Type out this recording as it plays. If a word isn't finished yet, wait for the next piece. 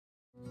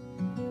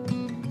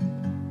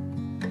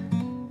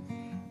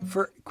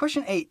For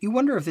question 8, you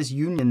wonder if this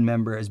union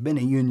member has been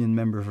a union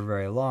member for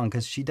very long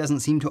because she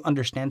doesn't seem to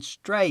understand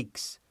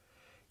strikes.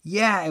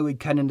 Yeah, it would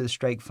cut into the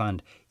strike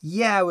fund.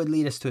 Yeah, it would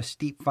lead us to a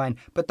steep fine.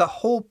 But the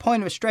whole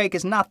point of a strike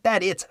is not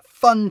that it's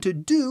fun to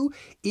do.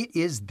 It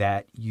is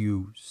that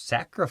you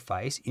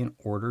sacrifice in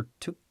order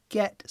to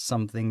get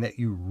something that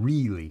you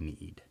really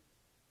need.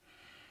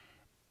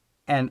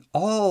 And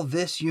all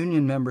this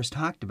union member's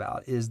talked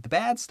about is the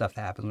bad stuff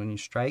that happens when you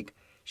strike.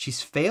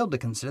 She's failed to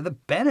consider the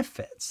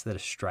benefits that a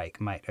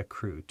strike might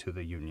accrue to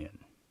the union.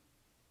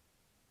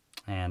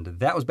 And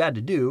that was bad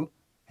to do,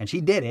 and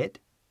she did it.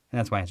 And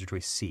that's why answer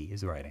choice C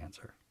is the right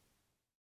answer.